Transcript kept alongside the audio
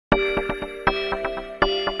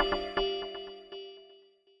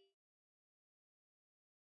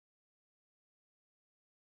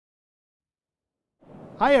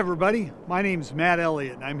Hi everybody, my name's Matt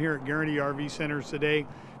Elliott and I'm here at Guarantee RV Centers today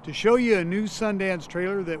to show you a new Sundance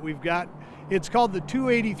trailer that we've got. It's called the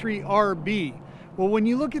 283RB. Well, when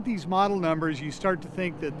you look at these model numbers, you start to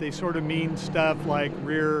think that they sort of mean stuff like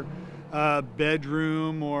rear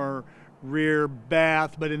bedroom or rear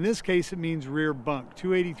bath, but in this case it means rear bunk,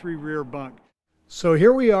 283 rear bunk. So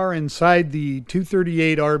here we are inside the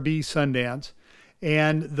 238RB Sundance.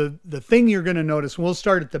 And the thing you're going to notice, we'll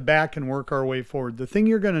start at the back and work our way forward. The thing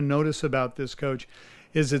you're going to notice about this coach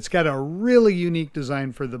is it's got a really unique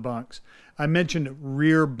design for the bunks. I mentioned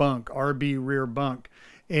rear bunk, RB rear bunk.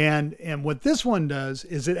 And what this one does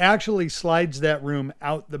is it actually slides that room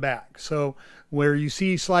out the back. So where you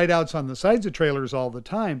see slide outs on the sides of trailers all the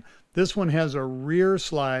time, this one has a rear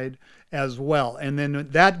slide as well. And then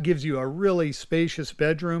that gives you a really spacious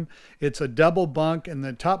bedroom. It's a double bunk and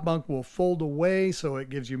the top bunk will fold away, so it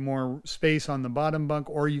gives you more space on the bottom bunk,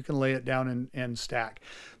 or you can lay it down and stack.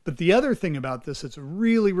 But the other thing about this that's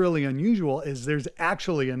really, really unusual is there's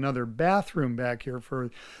actually another bathroom back here for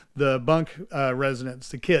the bunk residents,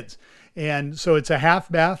 the kids. And so it's a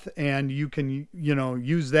half bath and you can,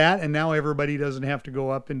 use that. And now everybody doesn't have to go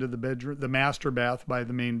up into the bedroom, the master bath by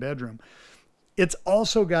the main bedroom. It's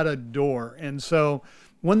also got a door. And so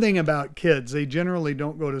one thing about kids, they generally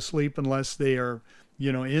don't go to sleep unless they are,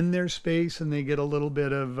 in their space and they get a little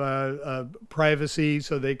bit of privacy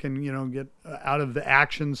so they can, get out of the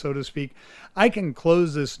action, so to speak. I can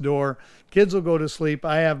close this door. Kids will go to sleep.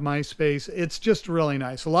 I have my space. It's just really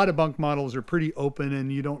nice. A lot of bunk models are pretty open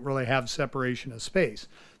and you don't really have separation of space.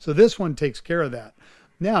 So this one takes care of that.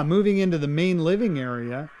 Now, moving into the main living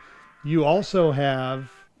area, you also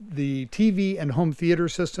have the TV and home theater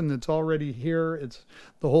system that's already here. It's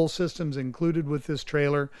the whole system's included with this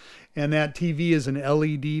trailer. And that TV is an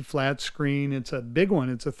LED flat screen. It's a big one.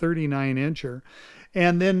 It's a 39-incher.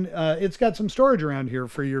 And then it's got some storage around here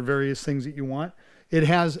for your various things that you want. It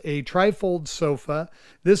has a tri-fold sofa.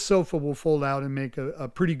 This sofa will fold out and make a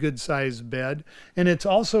pretty good sized bed. And it's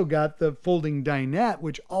also got the folding dinette,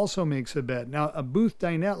 which also makes a bed. Now, a booth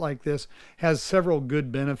dinette like this has several good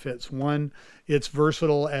benefits. One, it's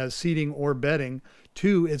versatile as seating or bedding.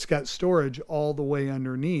 Two, it's got storage all the way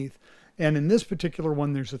underneath. And in this particular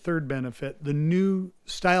one, there's a third benefit. The new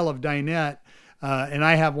style of dinette, and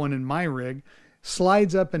I have one in my rig,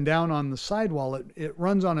 slides up and down on the sidewall. It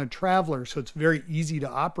runs on a traveler, so it's very easy to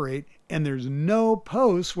operate, and there's no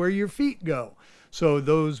posts where your feet go. So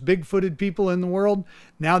those big-footed people in the world,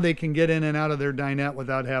 now they can get in and out of their dinette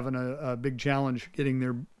without having a big challenge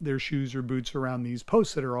getting their shoes or boots around these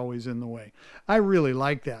posts that are always in the way. I really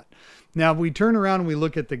like that. Now, if we turn around and we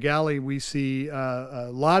look at the galley, we see a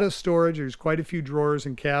lot of storage. There's quite a few drawers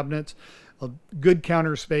and cabinets. A good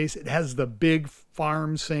counter space. It has the big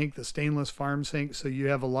farm sink, the stainless farm sink, so you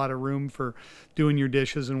have a lot of room for doing your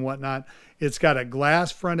dishes and whatnot. It's got a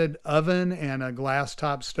glass fronted oven and a glass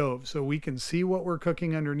top stove, so we can see what we're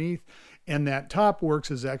cooking underneath, and that top works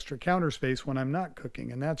as extra counter space when I'm not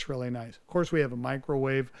cooking, and that's really nice. Of course, we have a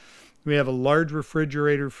microwave. We have a large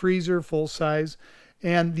refrigerator, freezer, full size.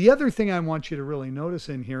 And the other thing I want you to really notice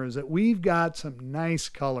in here is that we've got some nice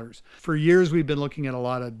colors. For years, we've been looking at a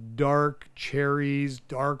lot of dark cherries,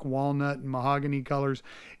 dark walnut and mahogany colors.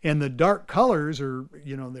 And the dark colors are,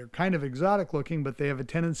 they're kind of exotic looking, but they have a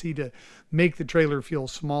tendency to make the trailer feel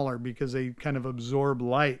smaller because they kind of absorb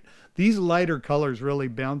light. These lighter colors really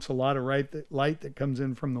bounce a lot of light that comes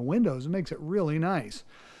in from the windows. It makes it really nice.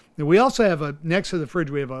 Now, we also have next to the fridge,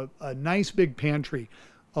 we have a nice big pantry.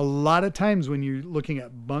 A lot of times when you're looking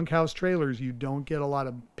at bunkhouse trailers, you don't get a lot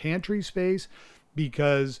of pantry space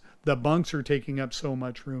because the bunks are taking up so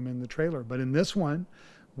much room in the trailer. But in this one,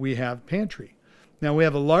 we have pantry. Now we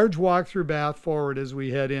have a large walk-through bath forward as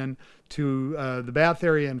we head in to the bath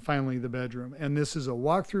area and finally the bedroom. And this is a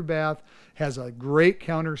walk-through bath, has a great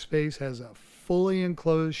counter space, has a fully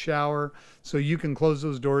enclosed shower, so you can close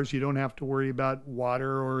those doors. You don't have to worry about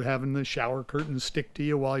water or having the shower curtain stick to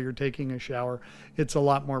you while you're taking a shower. It's a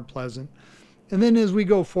lot more pleasant. And then as we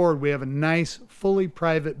go forward, we have a nice, fully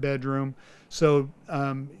private bedroom. So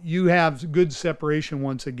you have good separation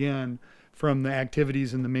once again from the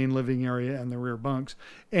activities in the main living area and the rear bunks.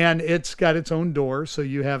 And it's got its own door, so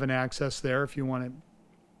you have an access there if you want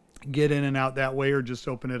to get in and out that way or just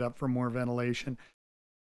open it up for more ventilation.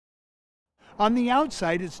 On the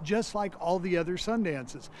outside, it's just like all the other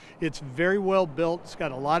Sundances. It's very well built. It's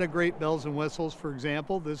got a lot of great bells and whistles. For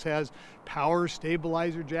example, this has power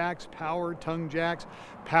stabilizer jacks, power tongue jacks,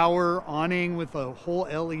 power awning with a whole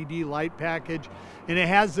LED light package. And it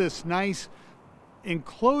has this nice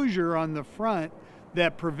enclosure on the front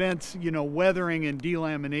that prevents, you know, weathering and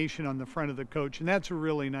delamination on the front of the coach, and that's a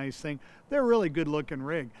really nice thing. They're a really good looking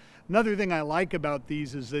rig. Another thing I like about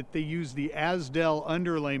these is that they use the Asdel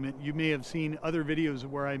underlayment. You may have seen other videos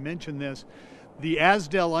where I mentioned this. The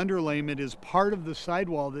Asdel underlayment is part of the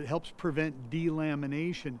sidewall that helps prevent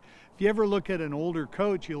delamination. If you ever look at an older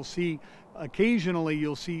coach, you'll see occasionally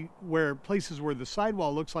where places where the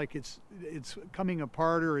sidewall looks like it's coming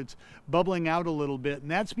apart or it's bubbling out a little bit, and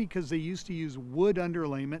that's because they used to use wood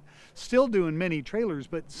underlayment, still do in many trailers,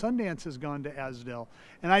 but Sundance has gone to Asdel,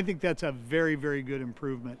 and I think that's a very, very good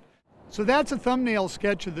improvement. So that's a thumbnail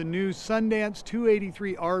sketch of the new Sundance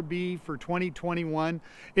 283 RB for 2021.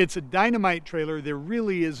 It's a dynamite trailer. There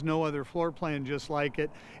really is no other floor plan just like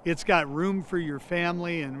it. It's got room for your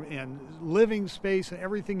family and living space and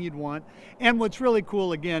everything you'd want. And what's really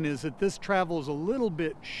cool again is that this travels a little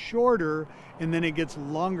bit shorter and then it gets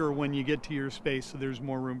longer when you get to your space, so there's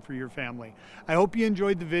more room for your family. I hope you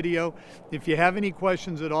enjoyed the video. If you have any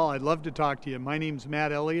questions at all, I'd love to talk to you. My name's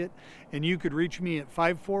Matt Elliott, and you could reach me at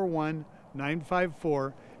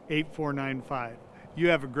 541-954-8495. You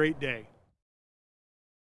have a great day.